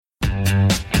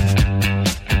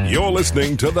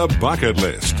listening to The Bucket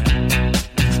List.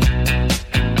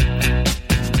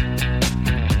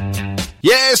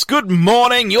 Yes, good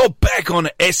morning. You're back on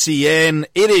SEN.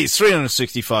 It is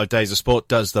 365 Days of Sport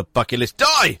does The Bucket List.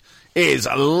 Di is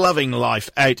loving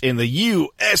life out in the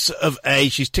US of A.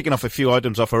 She's ticking off a few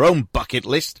items off her own bucket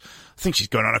list. I think she's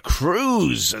going on a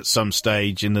cruise at some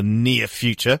stage in the near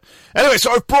future. Anyway,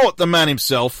 so I've brought the man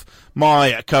himself,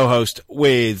 my co-host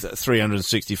with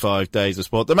 365 Days of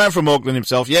Sport, the man from Auckland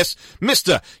himself, yes,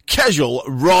 Mr. Casual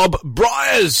Rob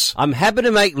Briers. I'm happy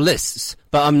to make lists,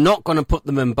 but I'm not going to put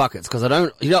them in buckets because I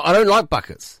don't like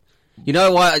buckets. You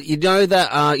know why? You know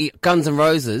that Guns N'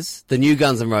 Roses, the new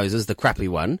Guns N' Roses, the crappy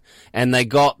one, and they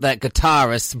got that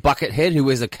guitarist Buckethead who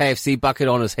wears a KFC bucket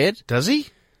on his head. Does he?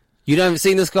 You haven't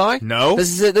seen this guy? No.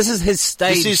 This is his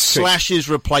stage. This is trick. Slash's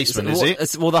replacement, is it?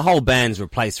 The whole band's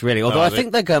replaced, really. Although I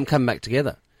think they're going to come back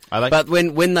together. But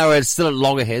when they were still at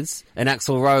Loggerheads and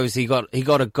Axl Rose, he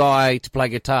got a guy to play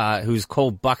guitar who's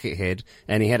called Buckethead,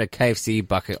 and he had a KFC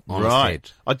bucket on his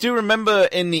head. I do remember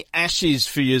in the Ashes a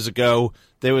few years ago,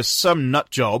 there was some nut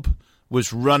job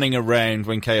was running around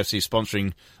when KFC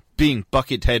sponsoring being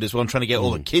Buckethead as well, and trying to get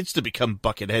all the kids to become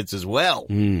Bucketheads as well.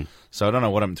 So I don't know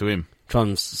what happened to him.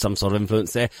 Some sort of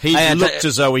influence there. He looked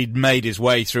as though he'd made his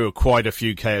way through quite a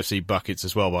few KFC buckets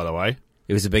as well, by the way.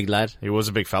 He was a big lad. He was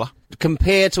a big fella.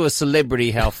 Compared to a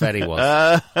celebrity, how fat he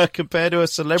was. Compared to a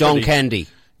celebrity. John Candy.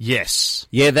 Yes.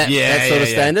 Yeah, that sort of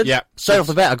standard? Yeah. Straight off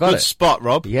the bat, I got it. Good spot,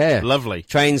 Rob. Yeah. Lovely.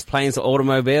 Trains, planes,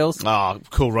 automobiles.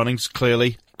 Cool Runnings,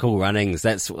 clearly. Cool Runnings.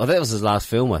 That was his last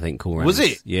film, I think, Cool Runnings. Was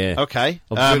it? Yeah. Okay.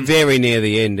 Very near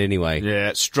the end, anyway.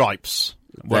 Yeah, Stripes.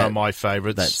 One of my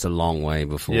favourites. That's a long way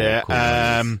before. Yeah. Cool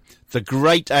Runnings. The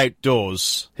Great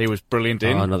Outdoors. He was brilliant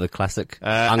in. Oh, another classic.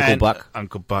 Uncle Buck.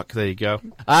 Uncle Buck. There you go.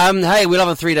 Hey, we love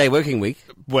a 3-day working week.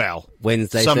 Well,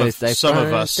 Wednesday, Thursday, some Friday.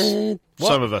 of us.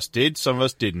 Some of us did. Some of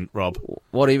us didn't. Rob.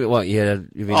 What do you? What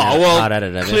you've been hard at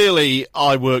it? Have Clearly,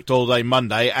 I worked all day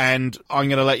Monday, and I'm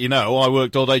going to let you know I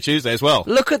worked all day Tuesday as well.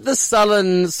 Look at the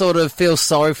sullen sort of feel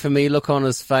sorry for me look on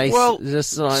his face. Well,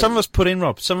 just like, some of us put in,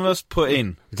 Rob. Some of us put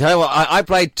in. Tell you what, I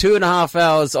played 2.5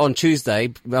 hours on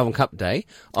Tuesday, Melbourne Cup Day.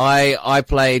 I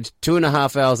played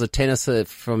 2.5 hours of tennis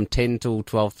from 10 till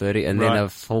 12:30, and then a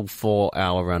full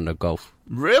 4-hour round of golf.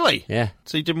 Really? Yeah.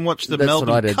 So you didn't watch the That's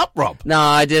Melbourne Cup, Rob? No,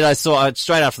 I did. I saw it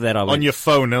straight after that. I went on your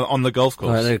phone on the golf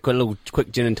course. A little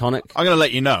quick gin and tonic. I'm going to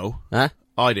let you know. Huh?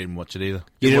 I didn't watch it either.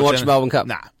 You didn't watch the Melbourne Cup?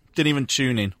 Nah. Didn't even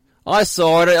tune in. I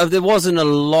saw it. There wasn't a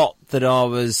lot that I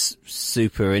was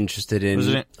super interested in.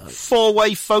 Wasn't it?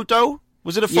 4-way photo?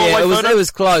 Was it a 4-way photo? It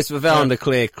was close, but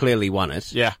Valander clearly won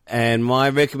it. Yeah. And my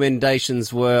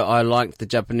recommendations were I liked the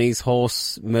Japanese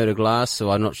horse, Murder Glass, so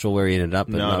I'm not sure where he ended up.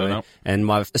 No, I don't know. And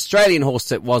my Australian horse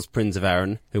tip was Prince of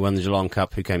Arran, who won the Geelong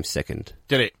Cup, who came second.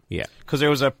 Did it? Yeah. Because there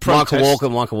was a protest.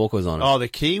 Michael Walker was on it. Oh, the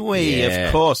Kiwi, Yeah.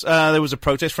 of course. There was a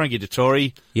protest. Frankie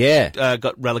Dettori Yeah.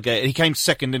 got relegated. He came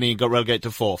second and he got relegated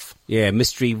to fourth. Yeah,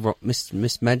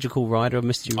 Miss Magical Rider,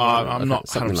 Mystery Rider. I'm not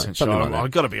 100% sure. Like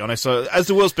I've got to be honest. As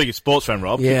the world's biggest sports fan,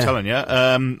 Rob, Yeah. I'm telling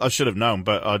you, I should have known,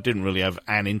 but I didn't really have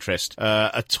an interest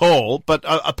at all. But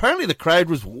apparently the crowd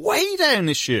was way down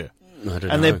this year. I don't know.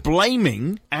 And they're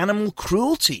blaming animal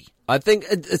cruelty. I think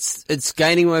it's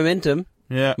gaining momentum.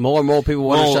 Yeah. More and more people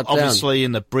want to shut down. Obviously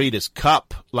in the Breeders'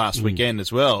 Cup last weekend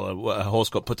as well, a horse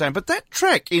got put down. But that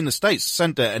track in the States,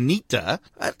 Santa Anita,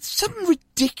 some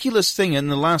ridiculous thing in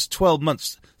the last 12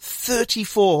 months,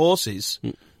 34 horses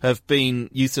have been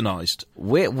euthanized.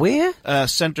 Where?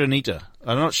 Santa Anita.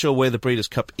 I'm not sure where the Breeders'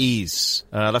 Cup is.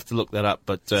 I'll have to look that up,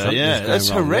 but Something's yeah, going that's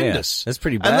wrong horrendous. there. That's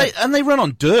pretty bad. And they run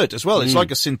on dirt as well. It's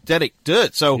like a synthetic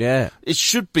dirt, so Yeah. it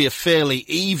should be a fairly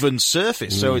even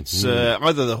surface. So it's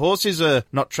either the horses are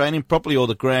not training properly or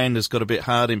the ground has got a bit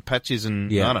hard in patches,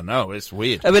 and I don't know. It's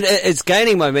weird. I mean, it's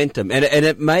gaining momentum, and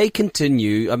it may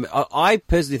continue. I mean, I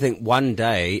personally think one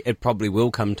day it probably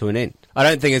will come to an end. I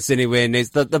don't think it's anywhere near.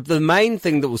 The main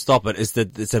thing that will stop it is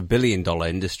that it's $1 billion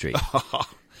industry.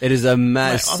 It is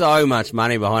so much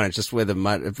money behind it, just where the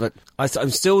money. But I'm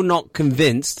still not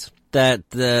convinced that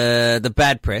the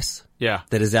bad press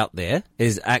that is out there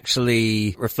is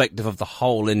actually reflective of the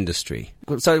whole industry.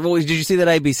 So, did you see that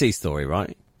ABC story,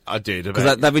 right? I did.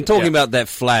 Because they've been talking about that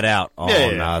flat out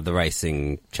on the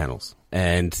racing channels.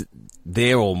 And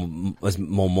they're all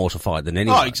more mortified than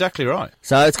anyone. Oh, exactly right.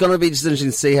 So it's going to be just interesting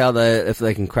to see how if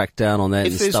they can crack down on that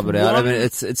and stub it out. I mean,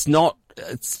 it's not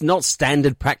not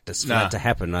standard practice for No. that to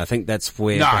happen. I think that's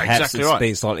where No, perhaps exactly it's right.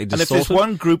 been slightly And if distorted. there's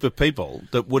one group of people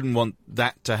that wouldn't want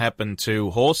that to happen to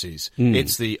horses,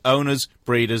 it's the owners,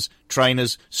 breeders,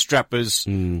 trainers, strappers.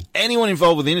 Anyone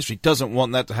involved with the industry doesn't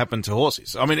want that to happen to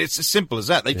horses. I mean, it's as simple as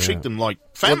that. They treat them like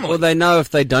family. Well, they know if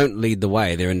they don't lead the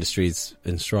way, their industry's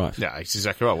in strife. Yeah, it's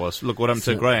exactly right. Well, look what happened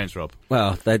to greyhounds, Rob.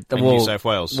 Well, In New South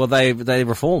Wales. Well, they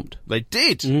reformed. They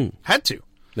did. Had to.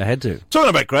 They had to. Talking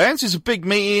about greyhounds, there's a big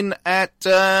meeting at,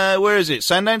 where is it?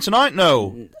 Sandown tonight? No.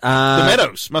 The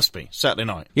Meadows, must be, Saturday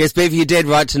night. Yes, Beaver, you did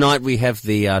right. Tonight we have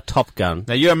the Top Gun.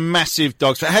 Now, you're a massive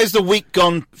dogs fan. How's the week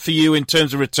gone for you in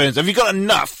terms of returns? Have you got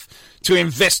enough to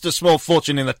invest a small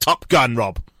fortune in the Top Gun,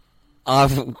 Rob?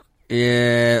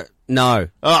 No.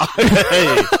 Oh,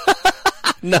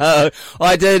 No,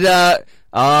 I did.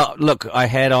 Look, I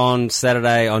had on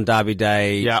Saturday on Derby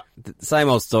Day. Yeah. The same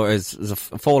old story. It was a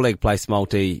 4-leg place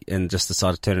multi and just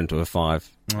decided to turn into a 5.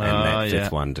 And that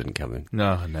fifth one didn't come in.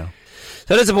 no.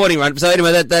 So disappointing run. So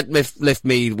anyway, that left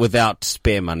me without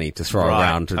spare money to throw Right,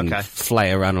 around and okay.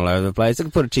 flay around all over the place. I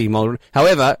could put a cheap mold.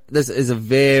 However, this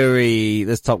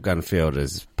Top Gun field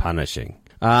is punishing.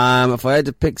 If I had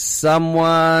to pick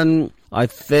someone, I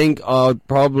think I'd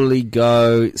probably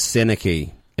go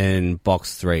Seneki in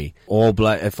box 3, or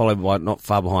followed by not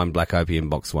far behind Black Opium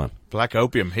box 1. Black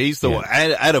Opium, he's the one,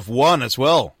 out of 1 as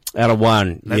well. Out of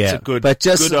 1, That's yeah. a good- but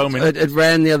just, good omen. It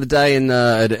ran the other day in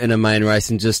a main race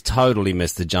and just totally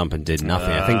missed the jump and did nothing.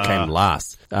 I think came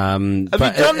last. But you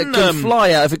done, it can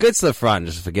fly out. If it gets to the front,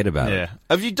 just forget about it. Yeah.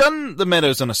 Have you done the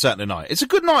Meadows on a Saturday night? It's a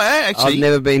good night out, actually. I've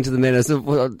never been to the Meadows.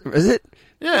 Is it?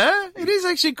 Yeah, it is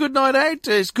actually a good night out.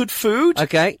 It's good food.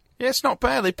 Okay. Yeah, it's not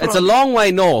bad. They put It's a on- long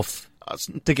way north It's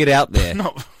to get out there.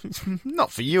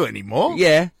 not for you anymore.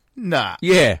 Yeah. Nah.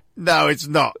 Yeah. No, it's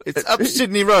not. It's up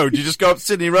Sydney Road. You just go up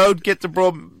Sydney Road, get to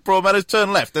Broadmeadows,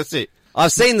 turn left. That's it.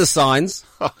 I've seen the signs.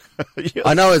 You're-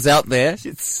 I know it's out there.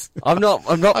 It's, I've not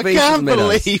I been to the can't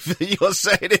Meadows. believe that you're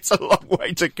saying it's a long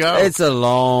way to go. It's a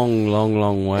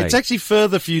long way. It's actually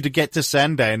further for you to get to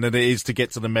Sandown than it is to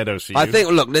get to the Meadows for you. I think,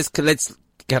 look, let's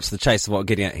get to the chase of what we're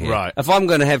getting at here. Right. If I'm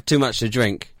going to have too much to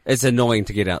drink, it's annoying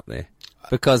to get out there.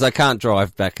 Because I can't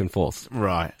drive back and forth.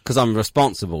 Right. Because I'm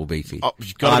responsible, Beefy. Oh,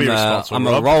 you've got to be responsible, I'm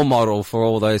Rob. a role model for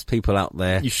all those people out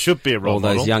there. You should be a role all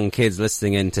those model. young kids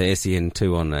listening into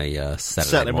SEN2 on a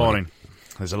Saturday morning.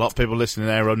 There's a lot of people listening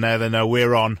there, Rob. Now they know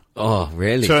we're on. Oh,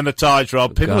 really? Turn the tides,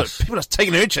 Rob. People are gosh.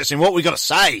 taking an interest in what we got to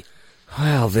say.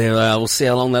 Well, we'll see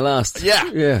how long they last.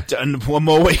 Yeah. And one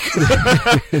more week.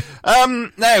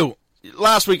 Now,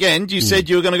 last weekend, you said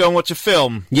you were going to go and watch a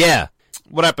film. Yeah.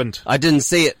 What happened? I didn't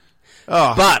see it.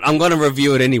 Oh, But I'm going to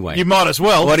review it anyway. you might as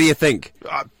well. What do you think?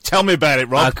 Tell me about it,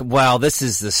 Rob. Well, this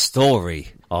is the story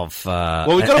of we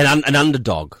gotta- an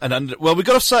underdog. Well, we've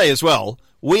got to say as well,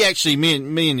 we actually,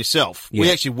 me and yourself, we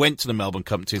Yeah. actually went to the Melbourne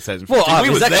Cup in 2015. Well, I we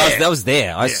were was there. I was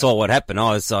there. I saw what happened.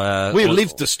 I was. We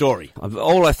lived the story.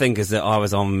 All I think is that I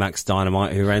was on Max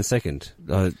Dynamite, who ran second.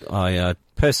 I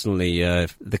personally,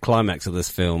 the climax of this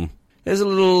film. There's a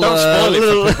little. Don't spoil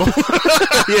it for people.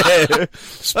 Yeah.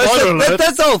 Spoiler alert.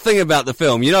 That's the whole thing about the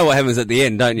film. You know what happens at the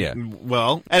end, don't you?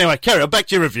 Well, anyway, carry on. Back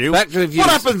to your review. Back to review. What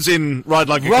happens in Ride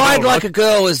Like a Girl? Ride Like Rod? a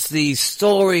Girl is the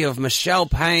story of Michelle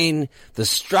Payne, the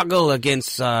struggle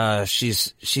against,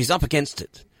 she's up against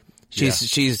it.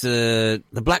 She's the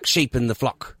black sheep in the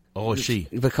flock. Oh, is she?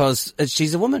 Because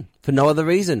she's a woman, for no other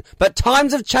reason. But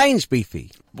times have changed, Beefy.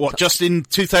 What, just in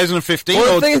 2015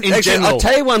 Well, or the thing in is, actually, general? I'll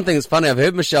tell you one thing that's funny. I've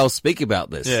heard Michelle speak about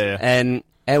this. Yeah. And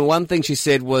one thing she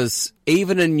said was,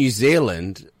 even in New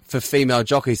Zealand, for female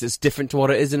jockeys, it's different to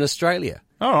what it is in Australia.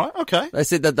 All right, okay. They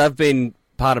said that they've been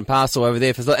part and parcel over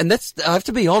there for, and that's, I have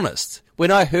to be honest. When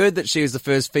I heard that she was the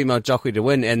first female jockey to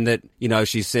win, and that, you know,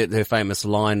 she said her famous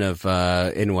line of,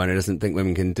 anyone who doesn't think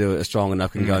women can do it strong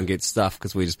enough can go and get stuff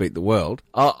because we just beat the world.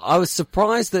 I was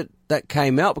surprised that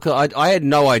came out, because I had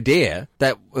no idea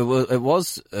that it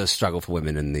was a struggle for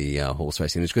women in the horse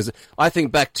racing industry. Because I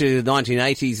think back to the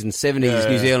 1980s and 70s,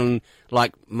 New Zealand,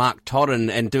 like Mark Todd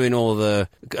and doing all the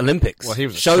Olympics, Well, he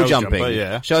was a show show jumping, jumper,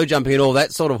 yeah. show jumping and all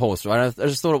that sort of horse, right? I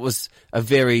just thought it was a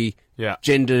very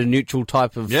gender neutral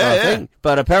type of thing.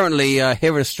 But apparently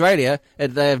here in Australia,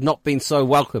 they have not been so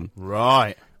welcome.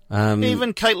 Right.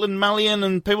 Even Caitlin Mallion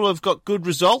and people have got good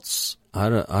results. I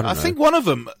don't know. I think one of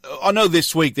them, I know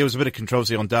this week there was a bit of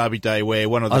controversy on Derby Day where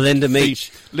one of the... Linda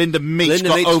Meach. Linda Meach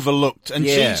got overlooked, and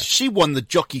she won the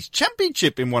Jockeys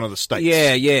Championship in one of the states.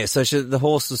 Yeah. So the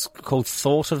horse was called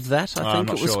Thought of That, I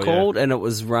think it was called, and it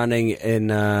was running in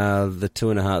the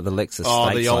 2.5, the Lexus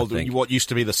Stakes, the old, I think. what used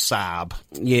to be the Saab.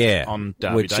 Yeah. On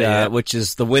Derby Day, which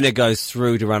is the winner goes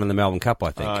through to run in the Melbourne Cup,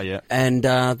 I think. Yeah. And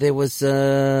there was...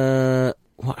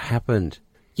 What happened?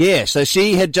 Yeah, so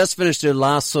she had just finished her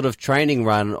last sort of training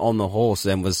run on the horse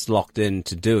and was locked in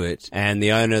to do it. And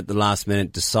the owner at the last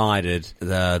minute decided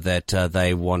that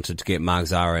they wanted to get Mark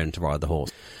Zahra in to ride the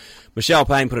horse. Michelle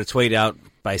Payne put a tweet out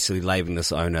basically labelling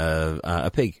this owner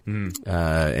a pig.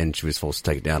 And she was forced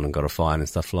to take it down and got a fine and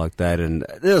stuff like that. And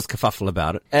there was kerfuffle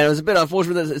about it. And it was a bit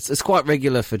unfortunate that it's quite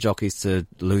regular for jockeys to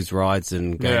lose rides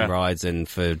and gain rides, and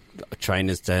for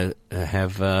trainers to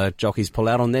have jockeys pull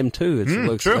out on them too.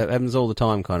 It happens all the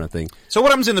time, kind of thing. So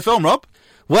what happens in the film, Rob?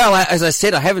 Well, as I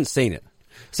said, I haven't seen it.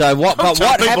 So what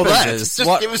happens is...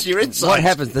 Just give us your insight. What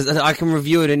happens is, I can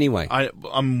review it anyway.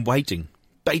 I'm waiting.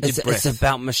 It's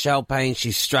about Michelle Payne.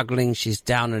 She's struggling. She's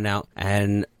down and out.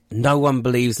 And no one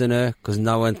believes in her because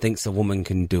no one thinks a woman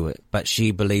can do it. But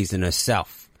she believes in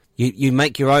herself. You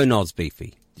make your own odds,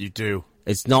 Beefy. You do.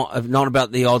 It's not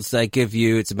about the odds they give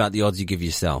you. It's about the odds you give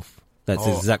yourself. That's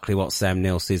exactly what Sam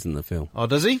Neill says in the film. Oh,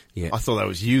 does he? Yeah. I thought that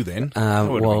was you then.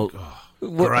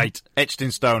 Great. Etched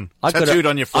in stone. Tattooed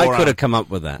on your forearm. I could have come up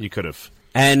with that. You could have.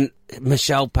 And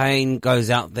Michelle Payne goes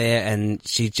out there and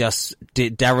she just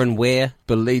did Darren Ware,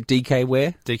 believe DK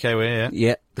Ware. DK Ware, yeah.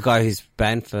 Yeah, the guy who's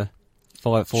banned for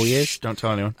 4 years. Don't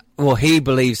tell anyone. Well, he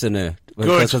believes in her.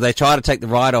 Good. Because they try to take the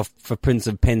ride off for Prince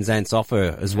of Penzance off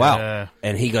her as well. Yeah.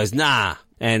 And he goes, nah.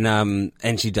 And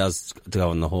she does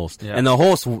go on the horse. Yeah. And the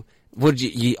horse, I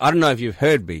don't know if you've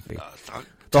heard, Beefy.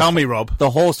 Tell me, Rob. The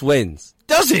horse wins.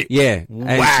 Does it? Yeah. Wow.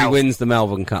 And she wins the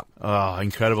Melbourne Cup. Oh,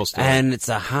 incredible story. And it's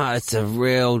a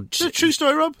real... Is it a true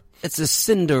story, Rob? It's a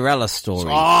Cinderella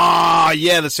story. Oh,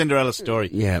 yeah, the Cinderella story.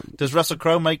 Yeah. Does Russell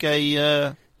Crowe make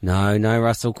a... No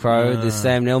Russell Crowe. There's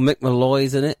Sam Neill. Mick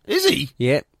Malloy's in it. Is he?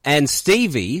 Yeah. And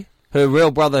Stevie, her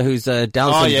real brother who's Down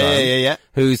syndrome. Yeah.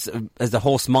 Who's as the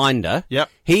horse minder. Yep.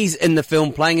 He's in the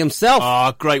film playing himself.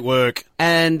 Oh, great work.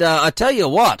 And I tell you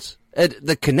what,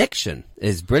 the connection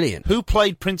is brilliant. Who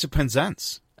played Prince of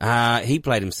Penzance? He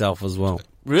played himself as well.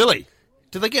 Really?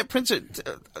 Did they get Prince of...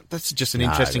 that's just an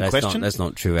interesting question. That's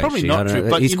not true, Probably actually. not true,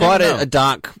 but he's you quite never know. a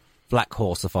dark black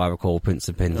horse, if I recall, Prince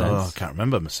of Penzance. Oh, I can't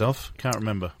remember myself. Can't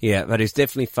remember. Yeah, but he's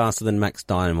definitely faster than Max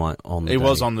Dynamite on the day. He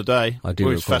was on the day. I do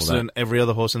He was recall faster that. than every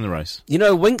other horse in the race. You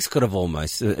know, Winks could have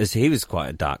almost, as he was quite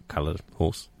a dark-coloured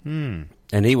horse. And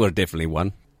he would have definitely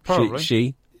won. Probably.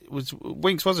 She.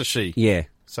 Winks was a she. Yeah.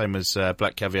 Same as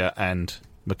Black Caviar and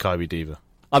Maccabi Diva.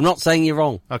 I'm not saying you're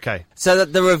wrong. Okay. So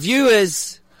that the review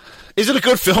is... Is it a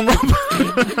good film, Rob?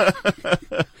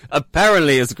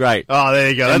 Apparently it's great. Oh, there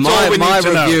you go. And That's all we my need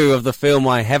to know. review of the film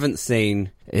I haven't seen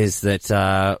is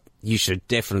that you should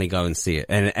definitely go and see it.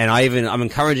 And I'm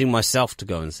encouraging myself to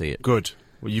go and see it. Good.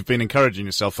 Well, you've been encouraging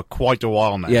yourself for quite a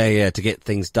while now. Yeah, to get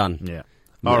things done. Yeah.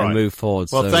 And All right. move forward.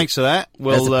 Well, so thanks for that.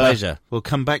 It's a pleasure. We'll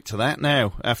come back to that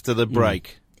now after the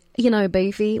break. You know,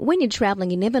 Beefy, when you're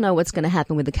travelling, you never know what's going to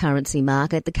happen with the currency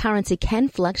market. The currency can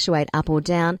fluctuate up or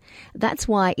down. That's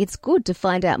why it's good to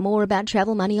find out more about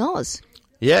Travel Money Oz.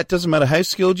 Yeah, it doesn't matter how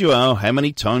skilled you are, how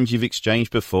many times you've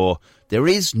exchanged before. There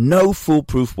is no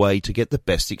foolproof way to get the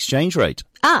best exchange rate.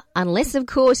 Unless, of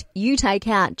course, you take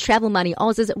out Travel Money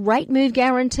Oz's rate move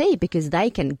guarantee, because they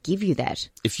can give you that.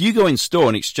 If you go in store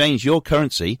and exchange your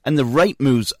currency and the rate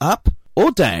moves up or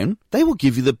down, they will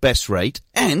give you the best rate,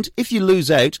 and if you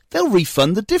lose out, they'll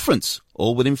refund the difference,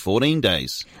 all within 14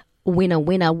 days. Winner,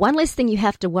 winner. One less thing you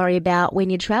have to worry about when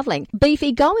you're travelling.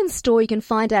 Beefy, go in store. You can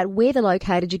find out where they're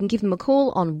located. You can give them a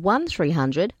call on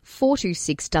 1300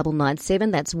 426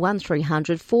 997. That's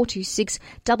 1300 426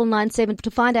 997 to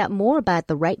find out more about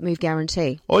the rate move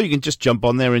guarantee. Or you can just jump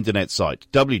on their internet site,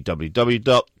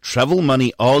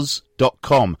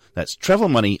 www.travelmoneyoz.com. That's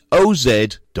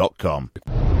travelmoneyoz.com.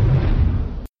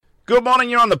 Good morning,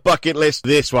 you're on the bucket list.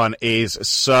 This one is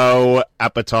so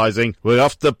appetising. We're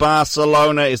off to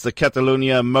Barcelona. It's the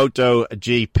Catalunya Moto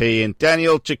GP. And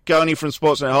Daniel Ciccone from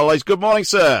Sportsnet Holidays. Good morning,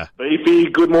 sir. Beefy,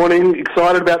 good morning.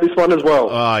 Excited about this one as well.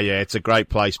 Oh, yeah, it's a great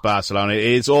place, Barcelona. It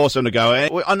is awesome to go.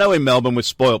 I know in Melbourne we're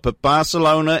spoilt, but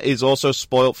Barcelona is also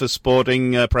spoilt for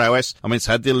sporting prowess. I mean, it's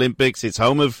had the Olympics. It's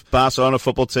home of Barcelona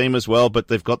football team as well, but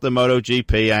they've got the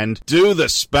MotoGP. And do the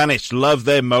Spanish love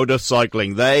their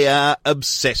motorcycling? They are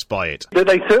obsessed by it.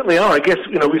 They certainly are. I guess,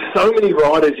 with so many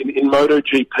riders in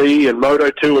MotoGP and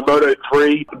Moto2 and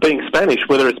Moto3 being Spanish,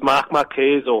 whether it's Marc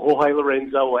Marquez or Jorge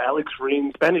Lorenzo or Alex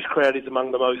Rins, Spanish crowd is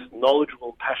among the most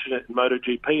knowledgeable, passionate in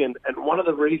MotoGP, and one of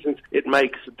the reasons it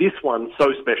makes this one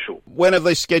so special. When have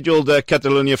they scheduled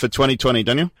Catalunya for 2020,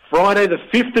 Daniel? Friday the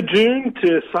 5th of June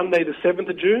to Sunday the 7th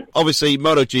of June. Obviously,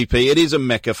 MotoGP, it is a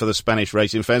mecca for the Spanish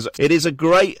racing fans. It is a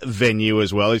great venue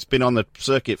as well. It's been on the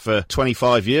circuit for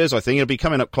 25 years, I think. It'll be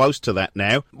coming up close to that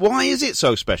now. Why is it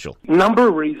so special? Number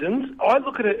of reasons. Women's, I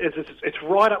look at it as it's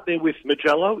right up there with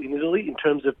Mugello in Italy in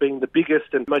terms of being the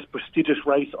biggest and most prestigious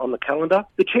race on the calendar.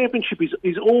 The championship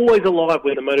is always alive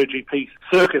when the MotoGP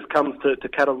circus comes to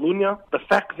Catalunya. The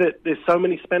fact that there's so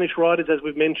many Spanish riders, as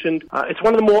we've mentioned, it's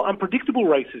one of the more unpredictable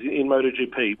races in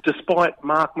MotoGP. Despite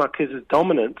Marc Marquez's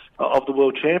dominance of the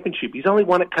World Championship, he's only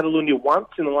won at Catalunya once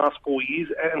in the last 4 years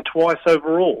and twice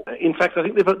overall. In fact, I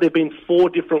think there have been 4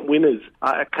 different winners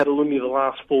at Catalunya the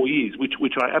last 4 years, which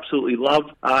I absolutely love.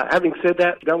 Having said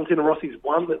that, Valentino Rossi's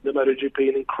won the MotoGP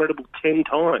an incredible 10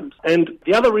 times. And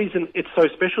the other reason it's so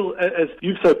special, as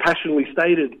you've so passionately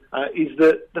stated, is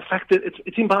the fact that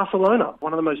it's in Barcelona,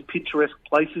 one of the most picturesque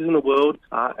places in the world.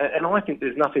 And I think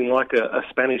there's nothing like a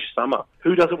Spanish summer.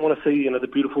 Who doesn't want to see, the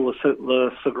beautiful La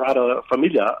Sagrada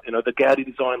Familia, the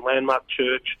Gaudi-designed landmark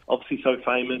church, obviously so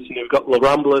famous. You've got La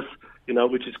Ramblas,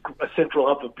 which is a central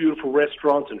hub of beautiful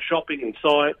restaurants and shopping and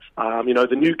sites.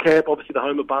 The Nou Camp, obviously the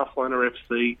home of Barcelona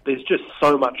FC. There's just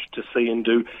so much to see and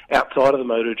do outside of the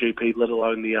MotoGP, let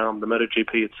alone the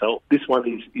MotoGP itself. This one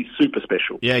is super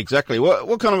special. Yeah, exactly.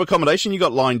 What kind of accommodation you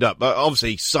got lined up?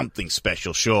 Obviously something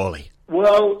special, surely.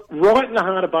 Well, right in the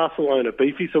heart of Barcelona,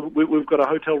 Beefy. So we've got a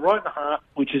hotel right in the heart,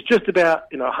 which is just about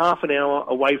half an hour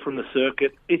away from the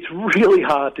circuit. It's really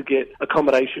hard to get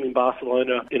accommodation in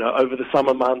Barcelona, over the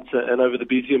summer months and over the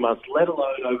busier months, let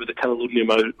alone over the Catalunya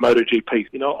MotoGP.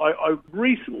 I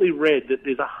recently read that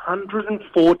there's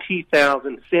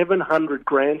 140,700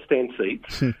 grandstand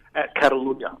seats at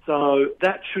Catalunya. So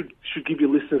that should give your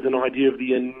listeners an idea of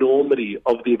the enormity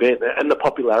of the event and the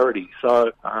popularity.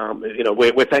 So,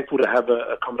 we're thankful to have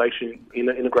accommodation in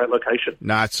a great location.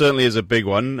 No, it certainly is a big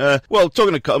one.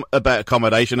 Talking about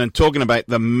accommodation and talking about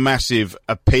the massive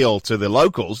appeal to the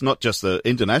locals, not just the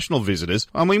international visitors,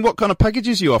 what kind of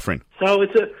packages are you offering? So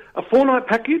it's a 4-night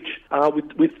package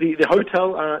with the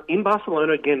hotel in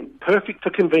Barcelona. Again, perfect for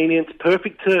convenience,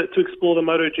 perfect to explore the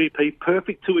MotoGP,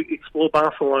 perfect to explore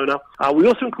Barcelona. We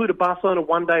also include a Barcelona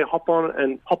one-day hop-on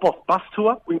and hop-off bus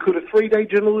tour. We include a 3-day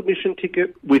general admission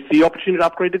ticket with the opportunity to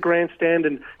upgrade the grandstand.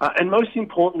 And most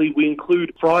importantly, we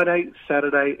include Friday,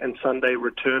 Saturday and Sunday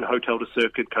return hotel to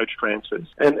circuit coach transfers.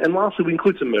 And lastly, we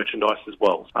include some merchandise as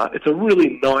well. It's a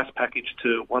really nice package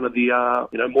to one of the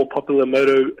more popular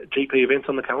MotoGP events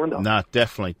on the calendar. No,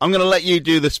 definitely. I'm going to let you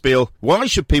do the spiel. Why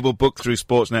should people book through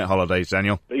Sportsnet Holidays,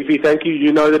 Daniel? Beefy, thank you.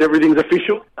 You know that everything's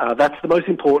official. That's the most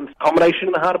important. Accommodation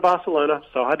in the heart of Barcelona,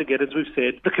 so hard to get, as we've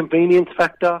said. The convenience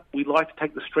factor. We like to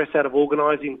take the stress out of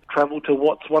organising travel to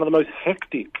what's one of the most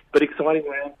hectic but exciting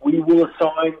rounds. We will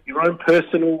assign your own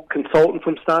personal consultant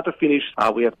from start to finish.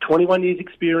 We have 21 years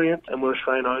experience and we're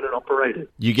Australian owned and operated.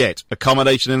 You get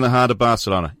accommodation in the heart of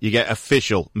Barcelona. You get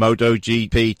official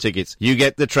MotoGP tickets. You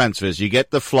get the transfers. You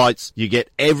get the flights. You get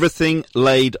everything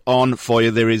laid on for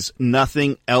you. There is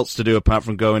nothing else to do apart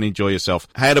from go and enjoy yourself.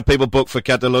 How do people book for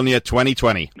Catalunya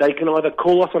 2020? They can either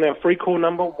call us on our free call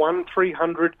number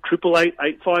 1300 888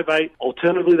 858.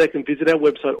 Alternatively, they can visit our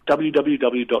website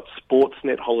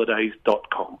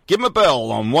www.sportsnetholidays.com. Give them a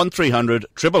bell on 1300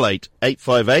 888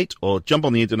 858 or jump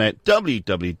on the internet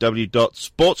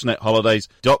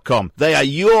www.sportsnetholidays.com. They are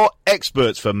your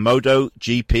experts for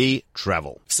MotoGP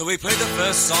travel. So he played the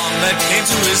first song that came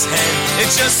to his head. It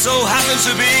just so happened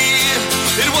to be,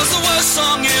 it was the worst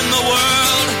song in the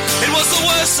world. It was the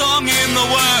worst song in the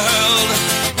world.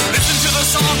 Listen to the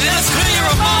song and it's clear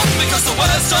you're wrong because the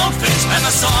words don't fit and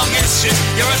the song is shit.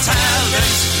 You're a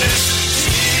talentless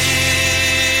shit.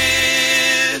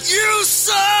 You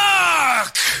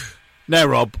suck! Now,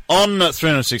 Rob, on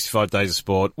 365 Days of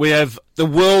Sport, we have the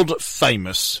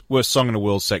world-famous Worst Song in the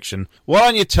World section. Why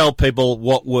don't you tell people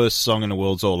what Worst Song in the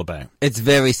World's all about? It's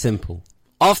very simple.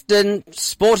 Often,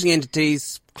 sporting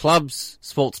entities, clubs,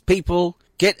 sports people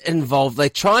get involved. They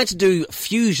try to do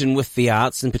fusion with the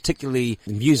arts, and particularly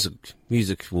the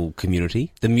musical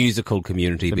community. The musical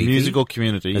community, The BP, musical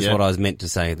community, is yeah. what I was meant to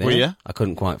say there. Were ya? I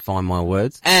couldn't quite find my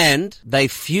words. And they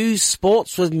fuse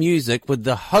sports with music with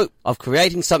the hope of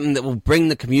creating something that will bring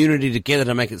the community together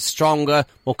to make it stronger,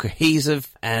 more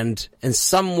cohesive, and in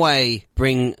some way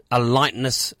bring a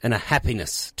lightness and a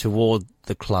happiness toward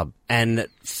the club. And it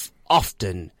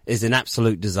often is an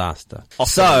absolute disaster.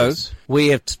 We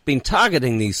have been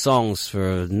targeting these songs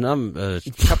for a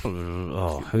couple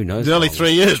of, who knows? It's only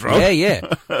 3 years, Rob. Yeah.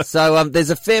 So there's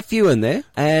a fair few in there.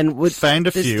 And Found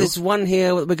a few. There's one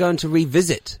here that we're going to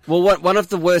revisit. Well, one of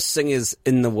the worst singers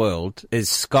in the world is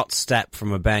Scott Stapp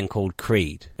from a band called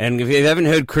Creed. And if you haven't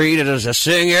heard Creed, it is a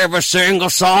sing every single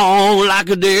song like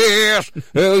this.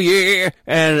 Oh, yeah.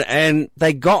 And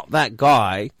they got that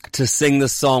guy to sing the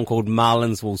song called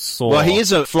Marlins Will Soar. Well, he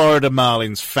is a fly Florida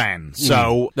Marlins fan,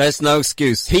 so There's no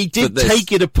excuse. he for did this.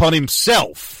 take it upon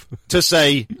himself to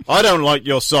say, I don't like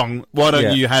your song, why don't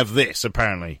Yeah. you have this,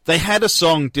 apparently. They had a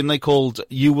song, didn't they, called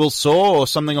You Will Soar, or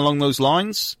something along those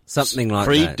lines? Something like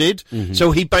Creed that. did.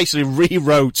 So he basically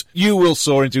rewrote You Will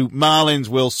Soar into Marlins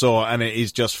Will Soar, and it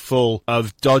is just full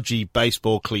of dodgy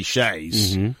baseball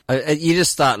cliches. You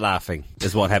just start laughing,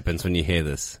 is what happens when you hear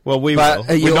this. Well, we But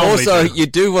will. We you normally also, do. you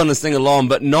do want to sing along,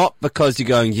 but not because you're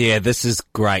going, yeah, this is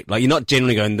great. Like, you're not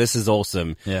generally going, this is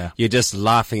awesome. Yeah. You're just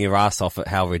laughing your ass off at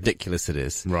how ridiculous it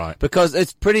is. Right. Because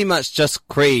it's pretty much just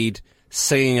Creed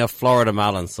singing a Florida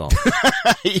Marlins song.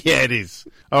 Yeah, it is.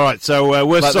 All right, so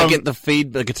worst But song. they get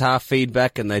the guitar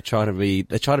feedback, and they try to be,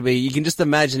 you can just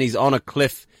imagine he's on a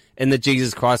cliff in the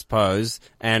Jesus Christ pose,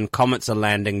 and comets are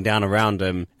landing down around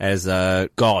him as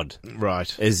God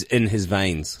Right. is in his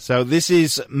veins. So this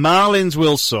is Marlins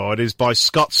Will Soar. It is by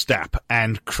Scott Stapp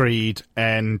and Creed,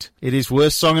 and it is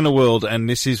worst song in the world, and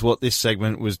this is what this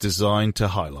segment was designed to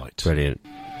highlight. Brilliant.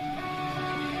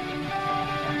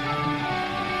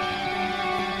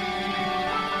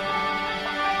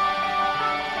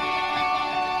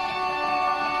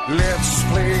 Let's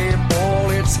play ball,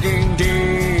 it's game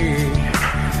day.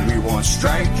 We want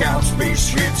strikeouts, base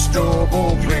hits,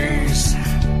 double plays.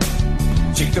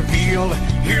 Take the field,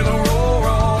 hear the roar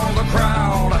of the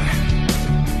crowd.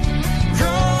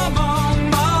 Come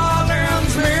on,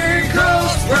 Marlins, make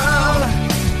us proud.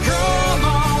 Come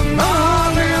on,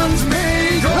 Marlins,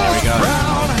 make us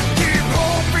proud. Keep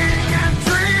hoping and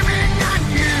dreaming, and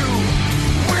you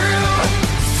will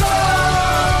soar.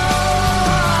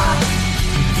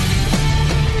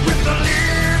 With a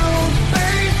little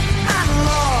faith and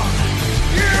love,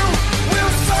 you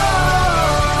will soar.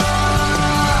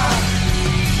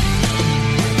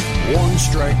 One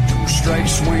strike, two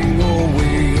strikes, swing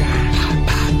away.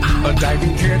 A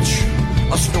diving catch,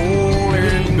 a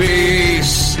stolen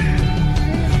base.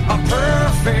 A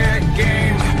perfect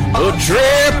game, a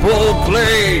triple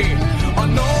play.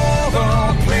 Another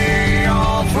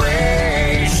playoff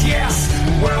race, yes.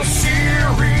 World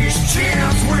Series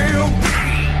chance will be.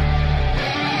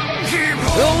 Keep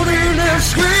holding and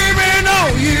screaming, oh,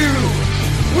 you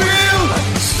will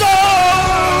soar.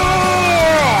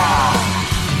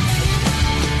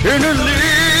 In a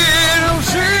little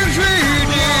century,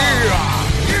 dear,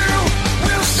 you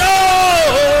will soar.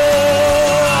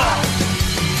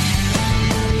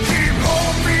 Keep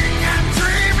hoping and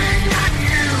dreaming, and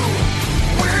you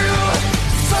will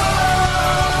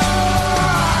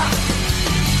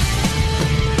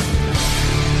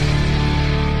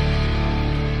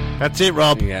soar. That's it,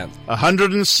 Rob. Yeah.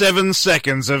 107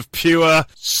 seconds of pure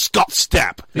Scott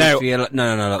Stapp. Now,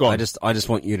 No. Go on. I just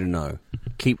want you to know.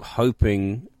 Keep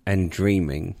hoping and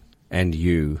dreaming, and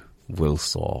you will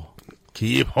soar.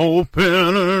 keep hoping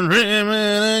and dreaming,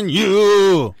 and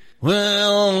you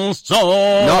will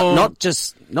soar. Not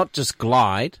just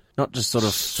glide, not just sort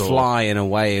of fly in a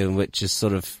way in which is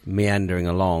sort of meandering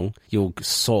along. You'll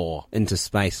soar into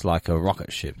space like a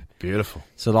rocket ship. Beautiful.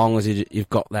 So long as you've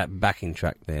got that backing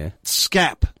track there.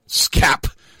 Scap. Scap.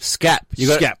 Scap.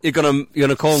 You're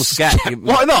gonna call him Scap.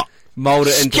 Why not? Mold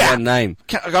it into Scap. one name.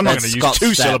 I'm not going That's to use Scott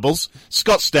two Stapp. syllables.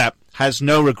 Scott Stapp has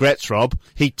no regrets, Rob.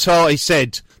 He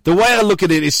said, the way I look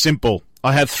at it is simple.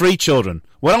 I have 3 children.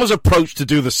 When I was approached to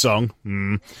do the song,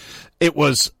 it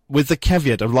was with the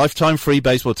caveat of lifetime free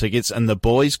baseball tickets and the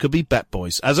boys could be bat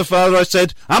boys. As a father, I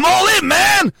said, I'm all in,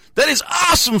 man! That is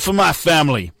awesome for my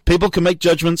family. People can make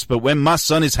judgments, but when my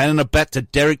son is handing a bat to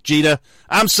Derek Jeter,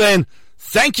 I'm saying,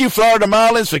 thank you, Florida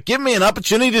Marlins, for giving me an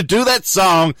opportunity to do that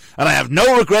song, and I have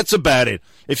no regrets about it.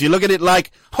 If you look at it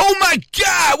like, oh my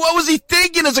God, what was he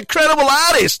thinking as a credible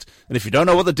artist? And if you don't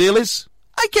know what the deal is,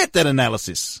 I get that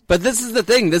analysis. But this is the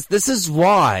thing. This is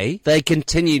why they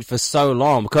continued for so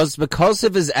long. Because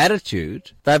of his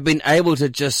attitude, they've been able to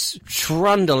just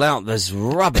trundle out this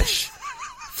rubbish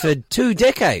for 2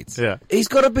 decades. Yeah. He's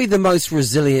got to be the most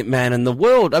resilient man in the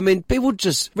world. I mean, people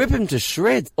just rip him to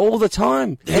shreds all the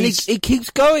time. And he keeps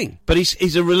going. But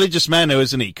he's a religious man though,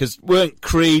 isn't he? Because weren't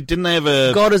Creed, didn't they have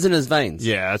a... God is in his veins.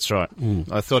 Yeah, that's right.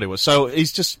 I thought it was. So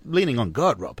he's just leaning on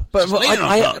God, Rob. But Just leaning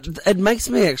on God. it makes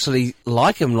me actually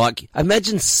like him. Like,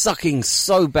 imagine sucking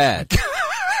so bad.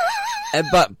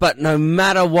 But no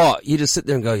matter what, you just sit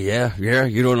there and go, yeah,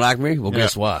 you don't like me? Well,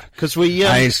 guess what? Because we...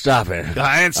 I ain't stopping.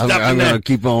 I ain't stopping I'm that. going to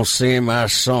keep on singing my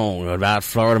song about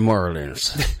Florida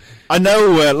Marlins. I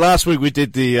know last week we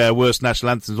did the worst national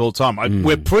anthems of all time.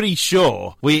 We're pretty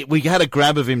sure we had a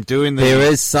grab of him doing the...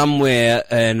 There is somewhere,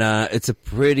 and it's a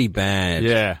pretty bad.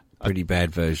 Yeah. pretty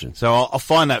bad version. So I'll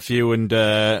find that for you, and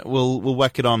we'll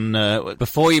whack it on.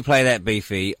 Before you play that,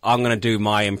 Beefy, I'm going to do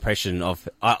my impression of...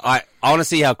 I want to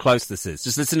see how close this is.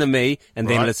 Just listen to me, and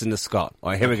then listen to Scott. All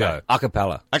right, here we go.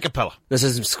 Acapella. This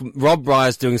is Rob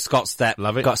Bryars doing Scott's That.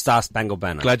 Love it. Got Star Spangled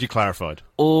Banner. Glad you clarified.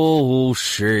 Oh,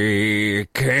 say,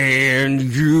 can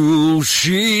you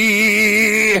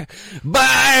see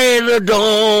by the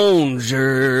dawn's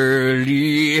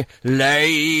early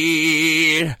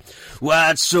light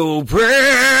what so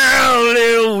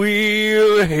proudly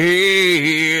we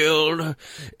hailed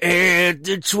at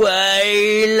the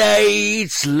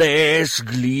twilight's last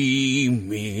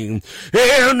gleaming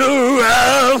and the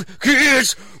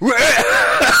rocket's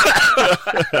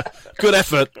Good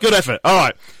effort. All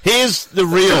right, here's the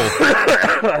real...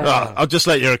 I'll just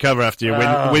let you recover after your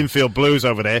Winfield Blues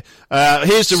over there.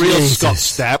 Here's the real Scott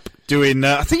Stapp doing...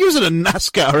 I think he was at a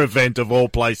NASCAR event of all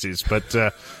places, but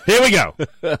here we go.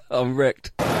 I'm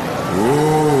wrecked.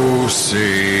 Oh,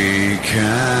 say,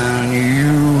 can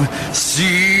you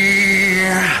see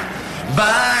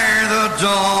by the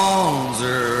dawn's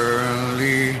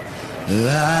early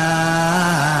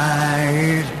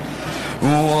light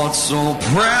what so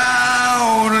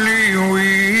proudly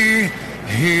we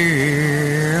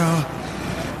hail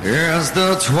as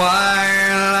the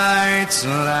twilight's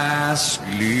last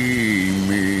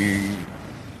gleaming?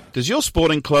 Does your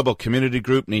sporting club or community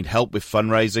group need help with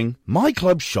fundraising? My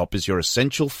Club Shop is your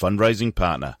essential fundraising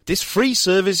partner. This free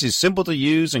service is simple to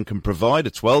use and can provide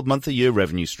a 12-month-a-year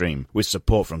revenue stream. With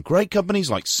support from great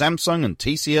companies like Samsung and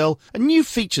TCL and new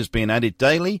features being added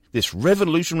daily, this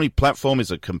revolutionary platform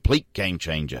is a complete game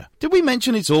changer. Did we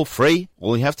mention it's all free?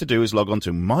 All you have to do is log on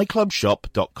to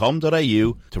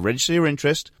myclubshop.com.au to register your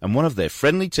interest, and one of their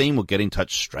friendly team will get in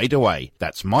touch straight away.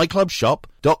 That's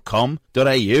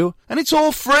myclubshop.com.au, and it's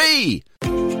all free!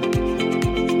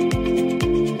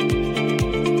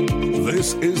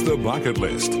 This is The Bucket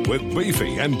List with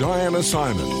Beefy and Diana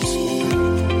Simons.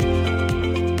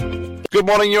 Good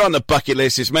morning, you're on The Bucket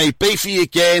List. It's me, Beefy,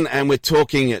 again, and we're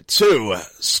talking to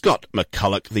Scott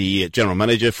McCulloch, the General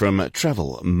Manager from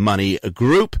Travel Money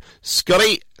Group.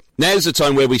 Scotty, now's the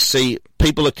time where we see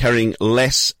people are carrying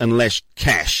less and less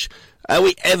cash. Are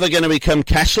we ever going to become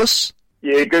cashless?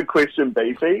 Yeah, good question,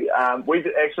 Beefy. We've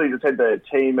actually just had the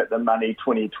team at the Money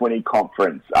 2020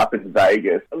 conference up in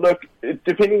Vegas. Look,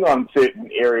 depending on certain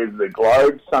areas of the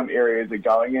globe, some areas are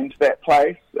going into that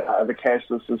place, the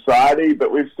cashless society,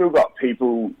 but we've still got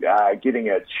people getting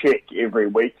a check every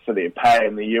week for their pay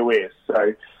in the US.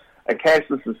 So a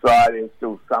cashless society is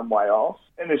still some way off.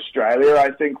 In Australia, I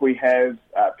think we have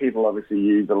people obviously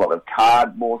use a lot of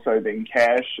card more so than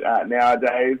cash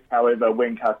nowadays. However,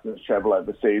 when customers travel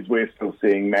overseas, we're still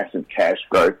seeing massive cash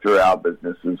growth through our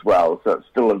business as well. So it's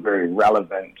still a very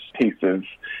relevant piece of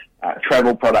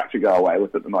travel product to go away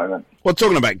with at the moment. Well,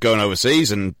 talking about going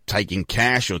overseas and taking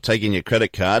cash or taking your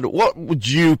credit card, what would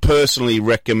you personally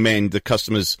recommend the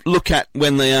customers look at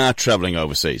when they are travelling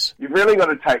overseas? You've really got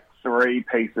to take three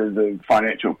pieces of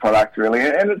financial product, really,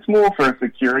 and it's more for a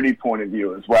security point of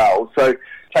view as well. So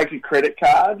take a credit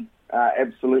card,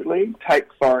 absolutely. Take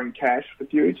foreign cash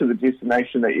with you to the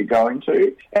destination that you're going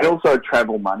to, and also a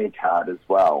travel money card as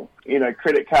well. You know,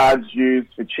 credit cards used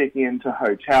for checking into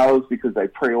hotels because they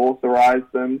pre-authorize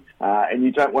them, and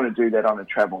you don't want to do that on a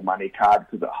travel money card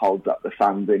because it holds up the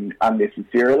funds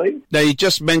unnecessarily. Now, you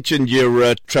just mentioned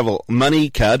your travel money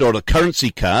card or the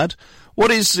currency card. What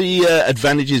is the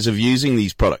advantages of using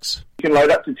these products? You can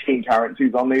load up to 10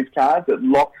 currencies on these cards. It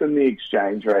locks in the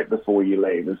exchange rate before you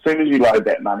leave. As soon as you load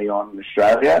that money on in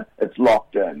Australia, it's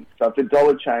locked in. So if the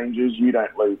dollar changes, you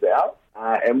don't lose out.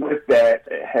 And with that,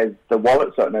 it has the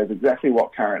wallet, so it knows exactly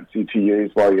what currency to use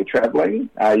while you're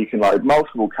travelling. You can load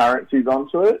multiple currencies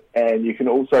onto it, and you can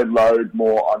also load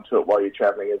more onto it while you're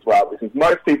travelling as well, because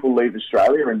most people leave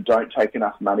Australia and don't take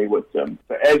enough money with them.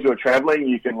 So as you're travelling,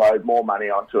 you can load more money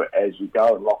onto it as you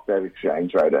go and lock that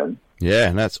exchange rate in.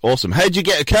 Yeah, that's awesome. How'd you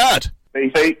get a card?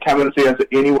 Beefy, come and see us at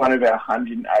any one of our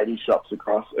 180 shops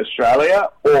across Australia,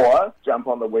 or jump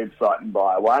on the website and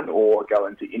buy one, or go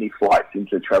into any Flight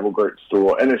Centre Travel Group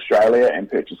store in Australia and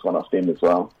purchase one off them as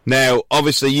well. Now,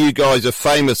 obviously, you guys are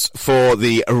famous for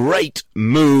the Rate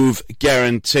Move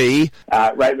Guarantee.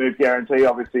 Rate Move Guarantee,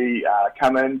 obviously,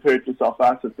 come in, purchase off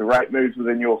us. If the rate moves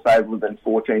within your favour within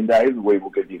 14 days, we will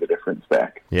give you the difference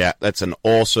back. Yeah, that's an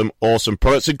awesome, awesome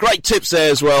product. So great tips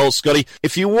there as well, Scotty.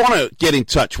 If you want to get in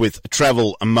touch with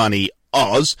Travel Money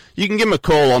Oz, you can give them a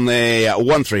call on their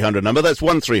 1300 number. That's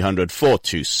 1300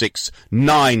 426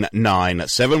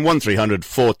 997, 1300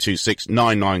 426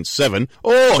 997,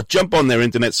 or jump on their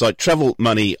internet site,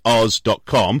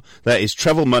 travelmoneyoz.com. That is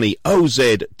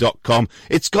travelmoneyoz.com.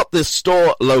 It's got the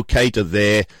store locator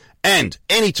there. And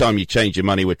anytime you change your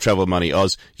money with Travel Money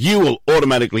Oz, you will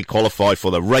automatically qualify for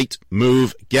the rate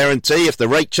move guarantee. If the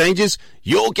rate changes,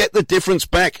 you'll get the difference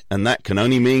back, and that can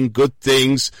only mean good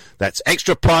things. That's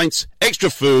extra pints, extra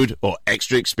food, or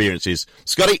extra experiences.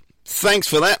 Scotty, thanks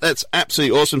for that. That's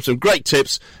absolutely awesome. Some great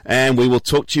tips, and we will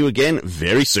talk to you again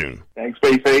very soon. Thanks,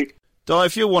 Beefy. Di,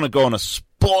 if you want to go on a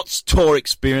sports tour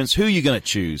experience, who are you going to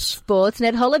choose?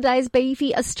 Sportsnet Holidays,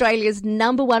 Beefy, Australia's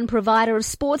 #1 provider of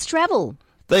sports travel.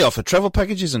 They offer travel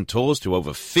packages and tours to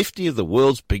over 50 of the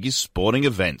world's biggest sporting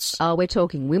events. Oh, we're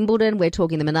talking Wimbledon, we're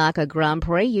talking the Monaco Grand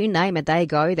Prix, you name it, they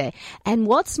go there. And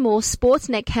what's more,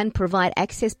 Sportsnet can provide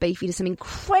access, Beefy, to some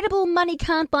incredible money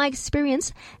can't buy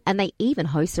experience, and they even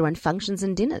host their own functions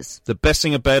and dinners. The best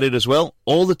thing about it as well,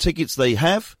 all the tickets they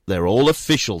have, they're all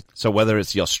official. So whether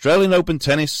it's the Australian Open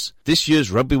Tennis, this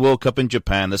year's Rugby World Cup in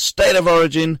Japan, the State of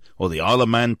Origin, or the Isle of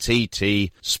Man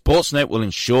TT, Sportsnet will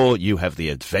ensure you have the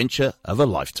adventure of a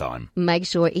lifetime. Make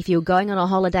sure if you're going on a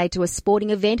holiday to a sporting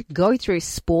event, go through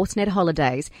Sportsnet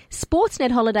Holidays.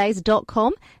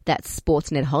 Sportsnetholidays.com. That's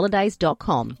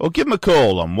sportsnetholidays.com. Or give them a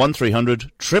call on 1300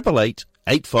 888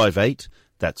 858.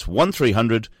 That's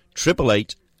 1300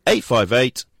 888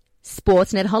 858.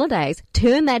 Sportsnet Holidays.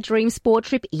 Turn that dream sport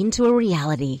trip into a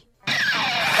reality.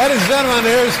 Ladies and gentlemen,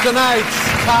 here's tonight's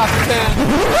top 10.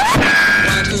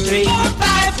 1, 2, 3, 4,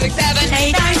 5, 6, 7,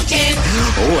 8, 9, 10.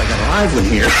 Oh, I got a live one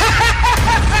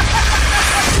here.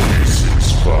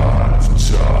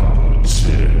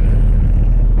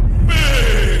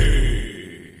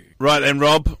 Right then,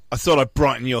 Rob, I thought I'd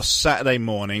brighten your Saturday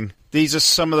morning. These are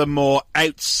some of the more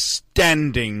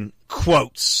outstanding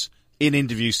quotes in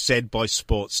interviews said by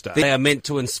sports stars. They are meant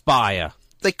to inspire,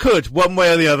 They could, one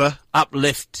way or the other.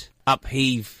 uplift,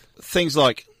 upheave. Things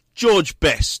like George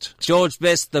Best. George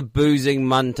Best, the boozing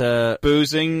munter,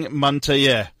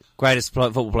 Yeah. greatest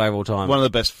football player of all time. One of the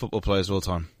best football players of all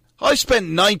time. I spent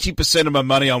 90% of my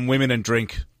money on women and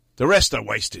drink. The rest I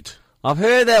wasted. I've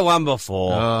heard that one before.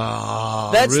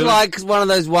 That's really? like one of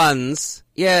those ones.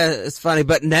 Yeah, it's funny,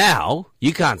 but now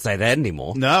you can't say that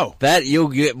anymore. No. That you'll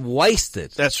get wasted.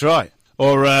 That's right.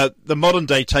 Or the modern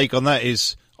day take on that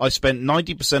is I spent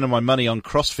 90% of my money on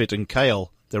CrossFit and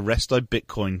kale. The rest I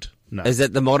Bitcoined. No. Is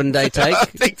that the modern day take? I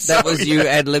think so, That was you yeah.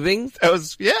 ad-libbing? That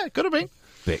was, yeah, could have been.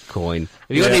 Bitcoin.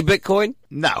 Have you got Yeah. any Bitcoin?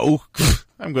 No. I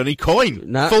haven't got any coin.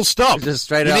 No. Full stop. Just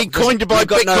straight you up. need coin to buy You've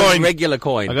got Bitcoin. no regular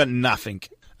coin. I got nothing.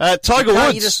 Tiger Can't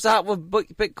Woods. you just start with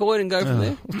Bitcoin and go from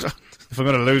there? If I'm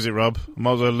going to lose it, Rob, I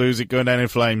might as well lose it going down in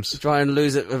flames. Try and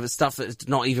lose it with stuff that's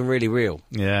not even really real.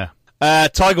 Yeah.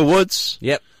 Tiger Woods.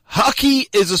 Yep. Hockey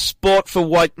is a sport for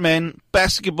white men.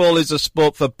 Basketball is a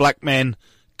sport for black men.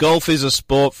 Golf is a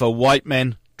sport for white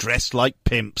men dressed like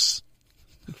pimps.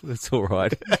 That's all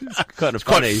right. It's kind of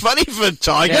Quite funny for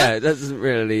Tiger. Yeah, that doesn't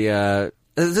really...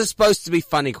 Is this supposed to be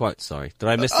funny quotes? Sorry. Did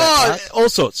I miss that part? All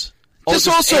sorts. Or Just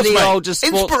just all sorts, any mate. old just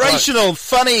sports Inspirational,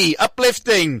 funny,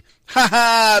 uplifting. Ha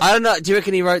ha. I don't know. Do you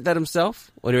reckon he wrote that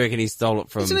himself? Or do you reckon he stole it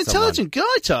from He's an someone? intelligent guy,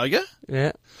 Tiger.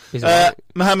 Yeah. He's all right.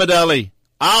 Muhammad Ali.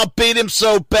 I'll beat him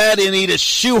so bad he'll need a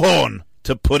shoehorn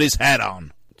to put his hat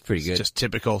on. Pretty good. Just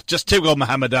typical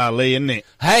Muhammad Ali, isn't it?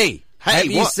 Hey, Hey, have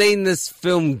you what? seen this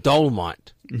film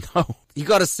Dolomite? No. You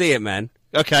got to see it, man.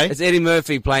 Okay. It's Eddie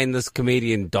Murphy playing this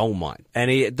comedian Dolomite,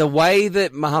 and the way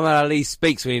that Muhammad Ali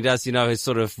speaks when he does, his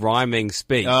sort of rhyming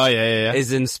speech, Oh, yeah.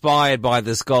 is inspired by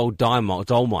this guy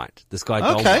Dolomite. This guy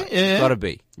Dolomite. yeah. Got to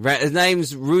be. His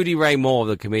name's Rudy Ray Moore,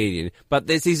 the comedian. But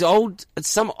there's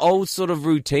some old sort of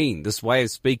routine, this way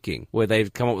of speaking, where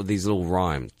they've come up with these little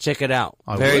rhymes. Check it out.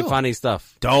 I Very will. funny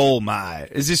stuff.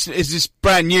 Dolomite. Is this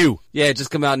brand new? Yeah, it just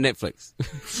come out on Netflix.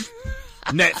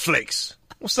 Netflix.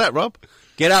 What's that, Rob?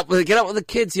 Get up with the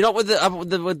kids. You're not with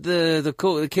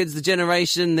the kids, the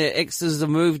generation. The X's have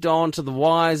moved on to the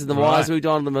Y's, and the Right. Y's moved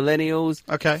on to the millennials.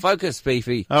 Okay. Focus,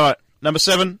 Beefy. All right. Number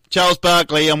 7, Charles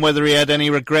Barkley on whether he had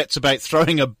any regrets about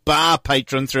throwing a bar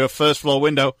patron through a first-floor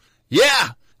window. Yeah,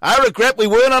 I regret we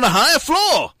weren't on a higher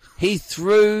floor. He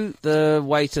threw the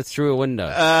waiter through a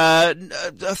window. I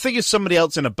think it's somebody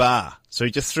else in a bar, so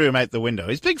he just threw him out the window.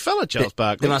 He's a big fella, Charles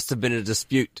Barkley. There must have been a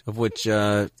dispute of which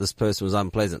this person was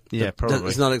unpleasant. Yeah, probably.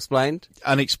 It's not explained.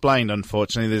 Unexplained,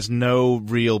 unfortunately. There's no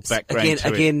real background to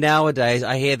it. Again, nowadays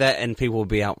I hear that and people will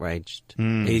be outraged.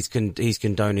 Hmm. He's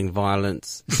condoning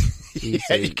violence.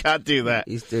 Yeah, you can't do that.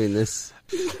 He's doing this.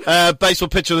 Baseball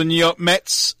pitcher of the New York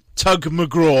Mets, Tug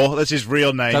McGraw. That's his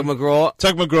real name. Doug McGraw.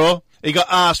 Tug McGraw. he got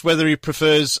asked whether he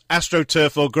prefers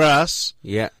AstroTurf or grass.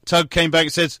 Yeah. Tug came back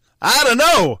and said, I don't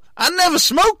know. I never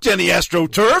smoked any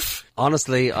AstroTurf.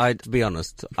 Honestly, to be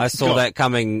honest, I saw God. that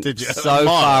coming Did you? so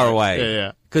far away.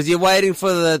 Yeah. Because you're waiting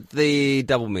for the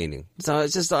double meaning. So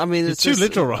it's just, I mean, it's You're too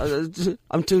just, literal.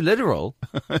 I'm too literal.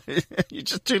 You're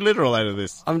just too literal out of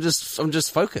this. I'm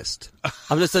just focused.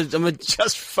 I'm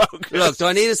just focused. Look, do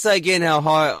I need to say again how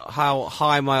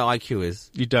high my IQ is?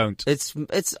 You don't.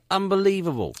 It's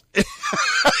unbelievable.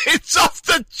 It's off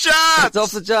the charts. It's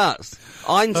off the charts.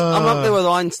 I'm up there with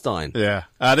Einstein. Yeah.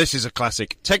 This is a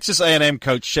classic. Texas A&M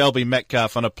coach Shelby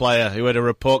Metcalf on a player who had a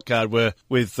report card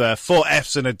with 4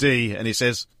 Fs and a D, and he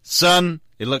says, son,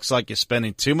 it looks like you're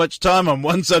spending too much time on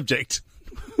one subject.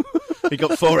 He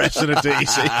got 4 Fs and a D,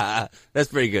 see? That's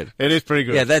pretty good. It is pretty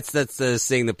good. Yeah, that's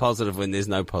seeing the positive when there's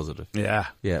no positive. Yeah.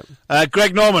 Yeah.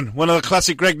 Greg Norman, one of the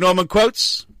classic Greg Norman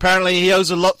quotes. Apparently he owes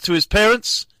a lot to his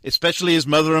parents, especially his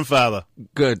mother and father.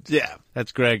 Good. Yeah,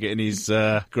 that's Greg and his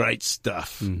great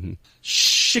stuff. Mm-hmm.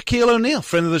 Shaquille O'Neal,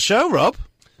 friend of the show, Rob.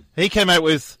 He came out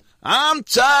with, I'm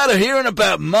tired of hearing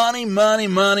about money, money,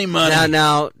 money, money.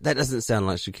 Now, that doesn't sound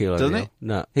like Shaquille O'Neal. Doesn't he?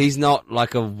 No. He's not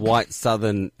like a white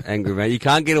southern angry man. You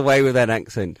can't get away with that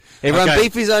accent. Everyone,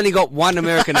 Beefy's only got one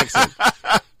American accent.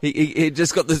 He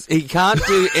just got this, he can't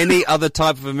do any other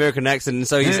type of American accent, and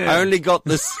so he's only got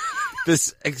this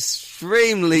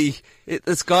extremely,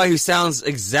 this guy who sounds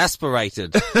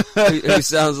exasperated, who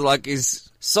sounds like he's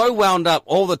so wound up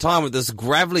all the time with this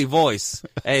gravelly voice,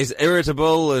 and he's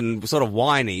irritable and sort of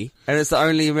whiny, and it's the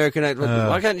only American accent.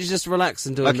 Why can't you just relax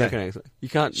and do an American accent? You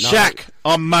can't. No. Shaq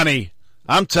on money.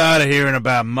 I'm tired of hearing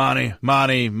about money,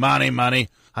 money, money, money.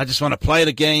 I just want to play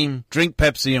the game, drink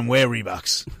Pepsi, and wear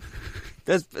Reeboks.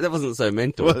 That wasn't so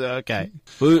mental. Well, okay.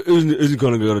 Well, isn't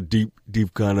going to got a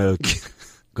deep kind of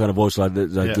voice like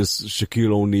this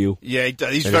Shaquille O'Neal. Yeah,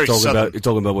 he's and very southern. He's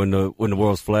talking about when the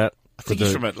world's flat. I think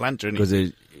he's from Atlanta, isn't he?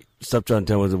 Because stop trying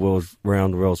to tell me the world's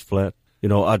round, the world's flat. You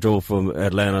know, I drove from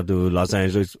Atlanta to Los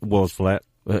Angeles, the world's flat.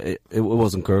 It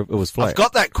wasn't curved, it was flat. I've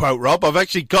got that quote, Rob. I've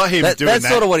actually got him doing that. That's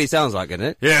sort of what he sounds like, isn't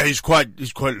it? Yeah, he's quite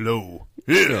low.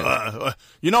 Yeah.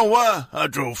 You know what? I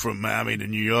drove from Miami to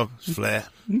New York. It's flat.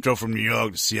 Drove from New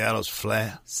York to Seattle. It's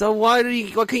flat. So why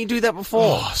can't you do that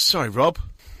before? Oh, sorry, Rob.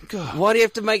 God. Why do you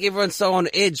have to make everyone so on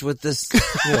edge with this?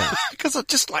 Because I'm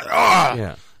just like,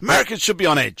 Americans should be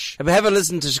on edge. Have a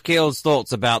listen to Shaquille's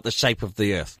thoughts about the shape of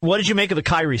the Earth. What did you make of the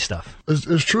Kyrie stuff?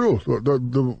 It's true.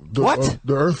 The what?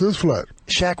 The Earth is flat.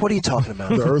 Shaq, what are you talking about?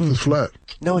 The Earth is flat.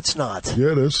 No, it's not.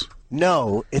 Yeah, it is.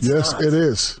 No, it's not. Yes, it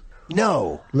is.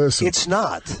 No, listen. It's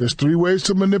not. There's 3 ways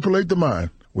to manipulate the mind.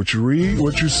 What you read,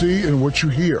 what you see, and what you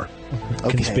hear.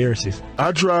 Okay. Conspiracies.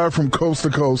 I drive from coast to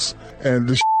coast, and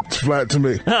this shit's flat to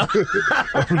me.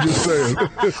 I'm just saying.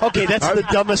 Okay, that's the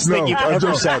dumbest thing you've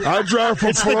ever said. I drive from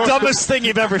It's Florida. the dumbest thing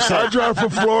you've ever said. I drive from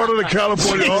Florida to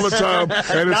California all the time,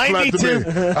 and it's flat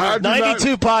to me.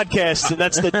 92 podcasts, and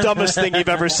that's the dumbest thing you've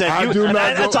ever said.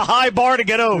 That's a high bar to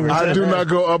get over. I do not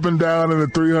go up and down in a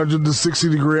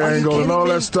 360-degree angle and all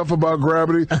that stuff about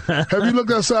gravity. Have you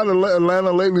looked outside of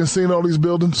Atlanta lately and seen all these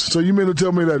buildings? So you mean to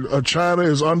tell me that China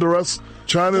is under us?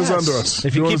 China is under us.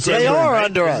 If you keep, they are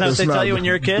under us. That's they tell you when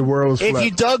you're a kid. The world is flat. If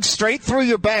you dug straight through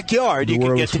your backyard, you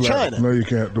could get to China. No, you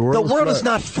can't. The world is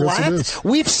not flat. Yes, it is.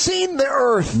 We've seen the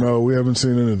Earth. No, we haven't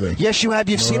seen anything. Yes, you have.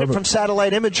 You've seen it from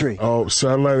satellite imagery. Oh,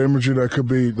 satellite imagery that could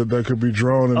be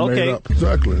drawn and made up.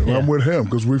 Exactly. Yeah. I'm with him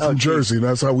because we're from Jersey. And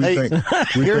that's how we think.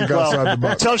 We think outside the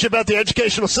box. It tells you about the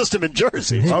educational system in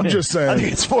Jersey. I'm just saying. I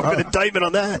think it's more of an indictment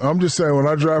on that. I'm just saying when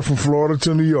I drive from Florida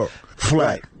to New York,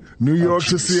 flat. Right. New York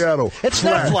to Seattle. It's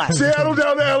flat. not flat. Seattle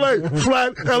down to L.A.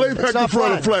 Flat. L.A. back to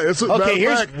Florida. Flat. It's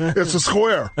it's a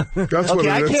square. That's what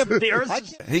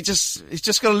it is. He's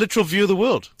just got a literal view of the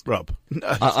world, Rob. No,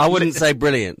 I wouldn't say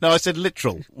brilliant. No, I said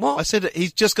literal. What? I said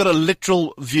he's just got a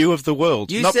literal view of the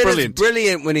world. You not said brilliant. It's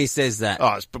brilliant when he says that.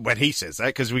 Oh, it's when he says that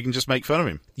because we can just make fun of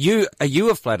him. Are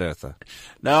you a flat earther?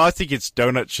 No, I think it's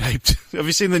donut shaped. Have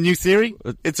you seen the new theory?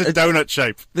 It's a donut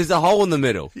shape. There's a hole in the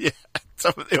middle. Yeah.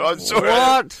 I'm sorry.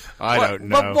 What? I don't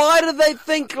know. But why do they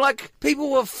think like people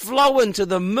were flowing to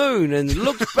the moon and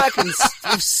looked back and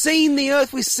we've seen the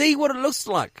Earth, we see what it looks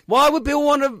like? Why would people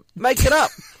want to make it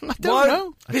up? I don't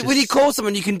know. When you call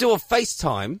someone, you can do a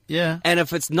FaceTime. Yeah. And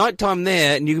if it's nighttime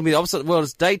there and you can be the opposite world,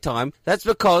 it's daytime, that's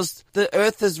because the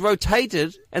Earth has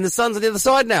rotated and the sun's on the other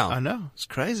side now. I know. It's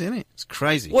crazy, isn't it? It's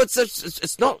crazy. Well,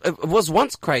 it's not. It was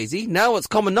once crazy. Now it's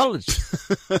common knowledge.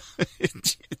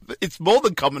 It's more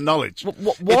than common knowledge.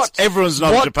 What? It's everyone's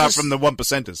knowledge what apart does- from the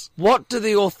 1%ers. What do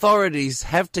the authorities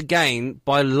have to gain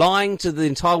by lying to the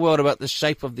entire world about the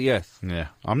shape of the Earth? Yeah,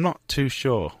 I'm not too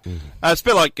sure. It's a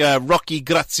bit like Rocky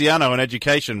Graziano in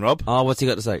education, Rob. Oh, what's he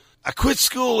got to say? I quit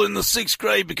school in the 6th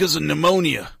grade because of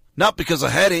pneumonia. Not because I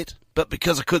had it, but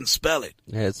because I couldn't spell it.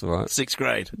 Yeah, it's all right. 6th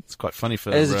grade. It's quite funny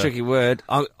for... There's a tricky word.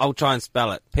 I'll try and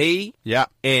spell it. Yeah.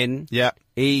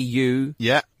 P-N-E-U...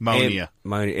 Yeah. Monia.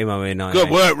 M-O-N-I-A. Good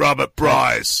work, Robert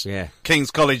Bryce. Yeah.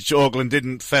 King's College, Auckland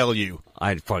didn't fail you.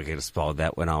 I'd probably get spelled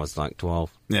that when I was like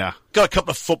 12. Yeah. Got a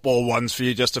couple of football ones for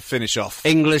you just to finish off.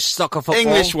 English soccer football.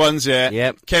 English ones, yeah.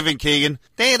 Yep. Kevin Keegan.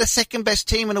 They're the second best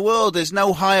team in the world. There's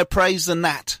no higher praise than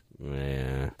that.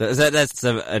 Yeah. That's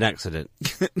an accident.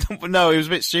 No, he was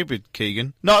a bit stupid,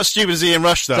 Keegan. Not as stupid as Ian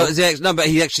Rush, though. No, but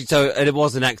he actually... So it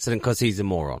was an accident because he's a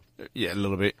moron. Yeah, a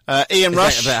little bit. Ian Is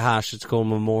Rush. that a bit harsh to call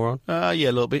him a moron? Yeah,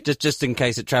 a little bit. Just in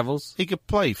case it travels? He could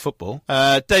play football.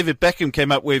 David Beckham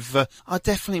came up with, I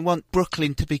definitely want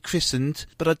Brooklyn to be christened,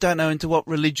 but I don't know into what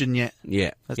religion yet.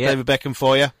 Yeah. That's David Beckham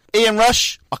for you. Ian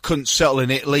Rush, I couldn't settle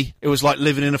in Italy. It was like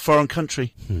living in a foreign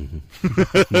country. Do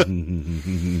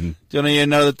you want to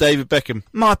know the David Beckham?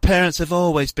 My parents have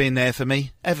always been there for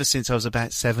me, ever since I was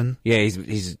about 7. Yeah, he's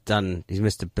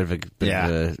missed a bit of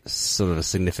a sort of a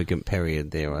significant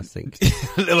period there, I think.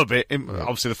 A little bit.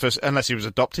 Obviously the first, unless he was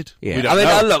adopted. Yeah. We don't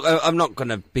know. Look, I'm not going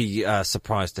to be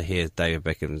surprised to hear David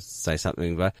Beckham say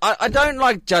something, but I don't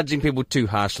like judging people too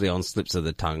harshly on slips of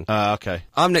the tongue. Okay.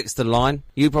 I'm next to the line.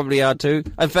 You probably are too.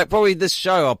 In fact, probably this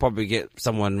show, I'll probably get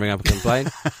someone ring up and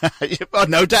complain. Oh,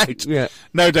 no doubt. Yeah.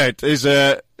 No doubt. There's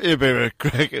a bit of a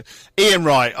crack. Ian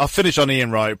Wright. I'll finish on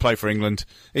Ian Wright, who played for England.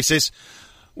 He says,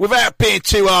 without being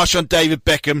too harsh on David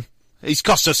Beckham, he's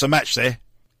cost us a match there.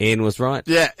 Ian was right.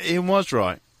 Yeah, Ian was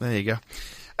right. There you go.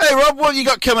 Hey, Rob, what have you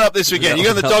got coming up this weekend? You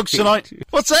got the Dogs tonight?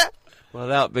 What's that?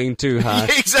 Without being too harsh.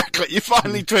 Yeah, exactly. You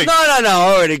finally twigged. No,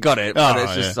 I already got it. But Oh,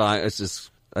 it's just like, it's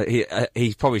just,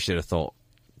 he probably should have thought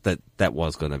that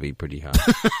was going to be pretty harsh.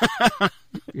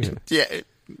 Yeah.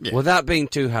 Without being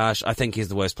too harsh, I think he's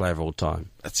the worst player of all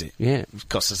time. That's it. Yeah.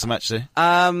 Cost us a match there.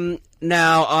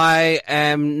 Now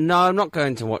I'm not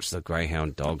going to watch the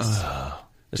Greyhound Dogs.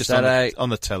 Just Saturday. on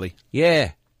the telly.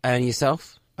 Yeah. And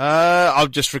yourself? I'm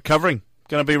just recovering.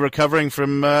 Going to be recovering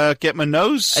from get my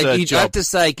nose You'd job. have to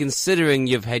say, considering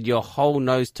you've had your whole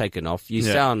nose taken off, you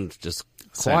sound just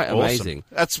quite Sound awesome. amazing.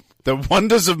 That's the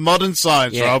wonders of modern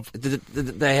science, Rob. Did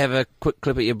they have a quick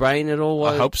clip at your brain at all?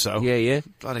 I hope so. Yeah.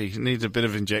 Bloody needs a bit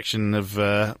of injection of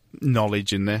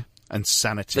knowledge in there and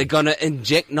sanity. They're going to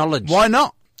inject knowledge. Why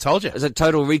not? Told you. Is it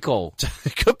Total Recall?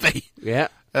 It could be. Yeah.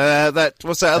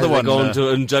 What's that other one? They're going to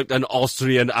inject an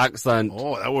Austrian accent.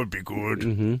 Oh, that would be good.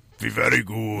 Mm-hmm. Be very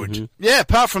good. Yeah,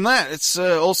 apart from that, it's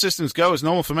all systems go as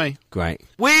normal for me. Great.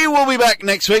 We will be back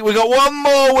next week. We've got one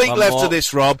more week left of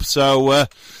this, Rob. So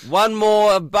one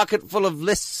more bucket full of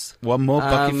lists. One more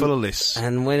bucket full of lists.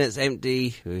 And when it's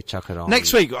empty, we chuck it on.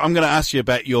 Next week, I'm going to ask you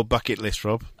about your bucket list,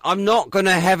 Rob. I'm not going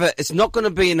to have it. It's not going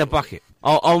to be in a bucket.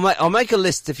 I'll make a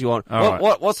list if you want.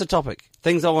 What's the topic?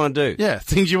 Things I want to do. Yeah,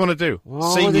 things you want to do. Well,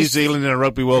 See New Zealand in a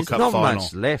Rugby World Cup not final.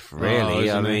 much left,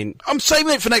 really. I mean, I'm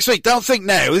saving it for next week. Don't think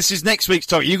now. This is next week's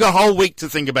topic. You've got a whole week to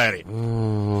think about it.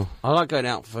 I like going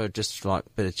out for just like a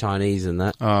bit of Chinese and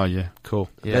that. Oh, yeah. Cool.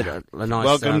 Yeah. A nice,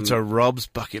 Welcome to Rob's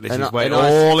bucket list. a He's waited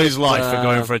nice all his quick, life for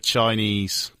going for a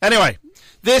Chinese. Anyway,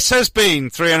 this has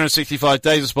been 365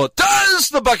 Days of Sport. Does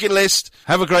the bucket list.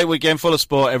 Have a great weekend full of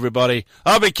sport, everybody.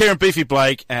 I've been Kieran Beefy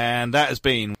Blake, and that has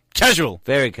been Casual.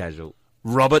 Very casual.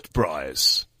 Robert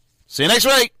Bryce. See you next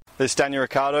week. This is Daniel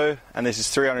Ricciardo, and this is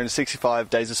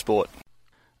 365 Days of Sport.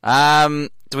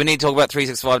 Do we need to talk about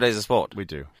 365 Days of Sport? We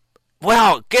do.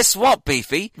 Well, guess what,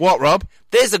 Beefy? What, Rob?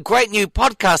 There's a great new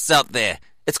podcast out there.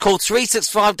 It's called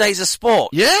 365 Days of Sport.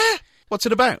 Yeah? What's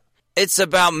it about? It's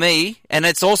about me, and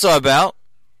it's also about...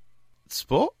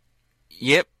 Sport?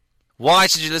 Yep. Why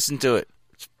should you listen to it?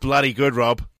 It's bloody good,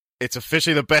 Rob. It's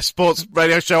officially the best sports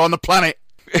radio show on the planet.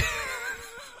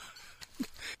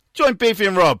 Join Beefy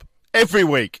and Rob every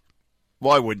week.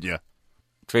 Why wouldn't you?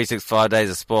 365 Days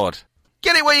of Sport.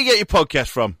 Get it where you get your podcast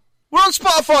from. We're on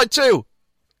Spotify too.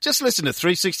 Just listen to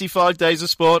 365 Days of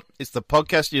Sport. It's the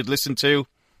podcast you'd listen to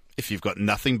if you've got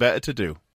nothing better to do.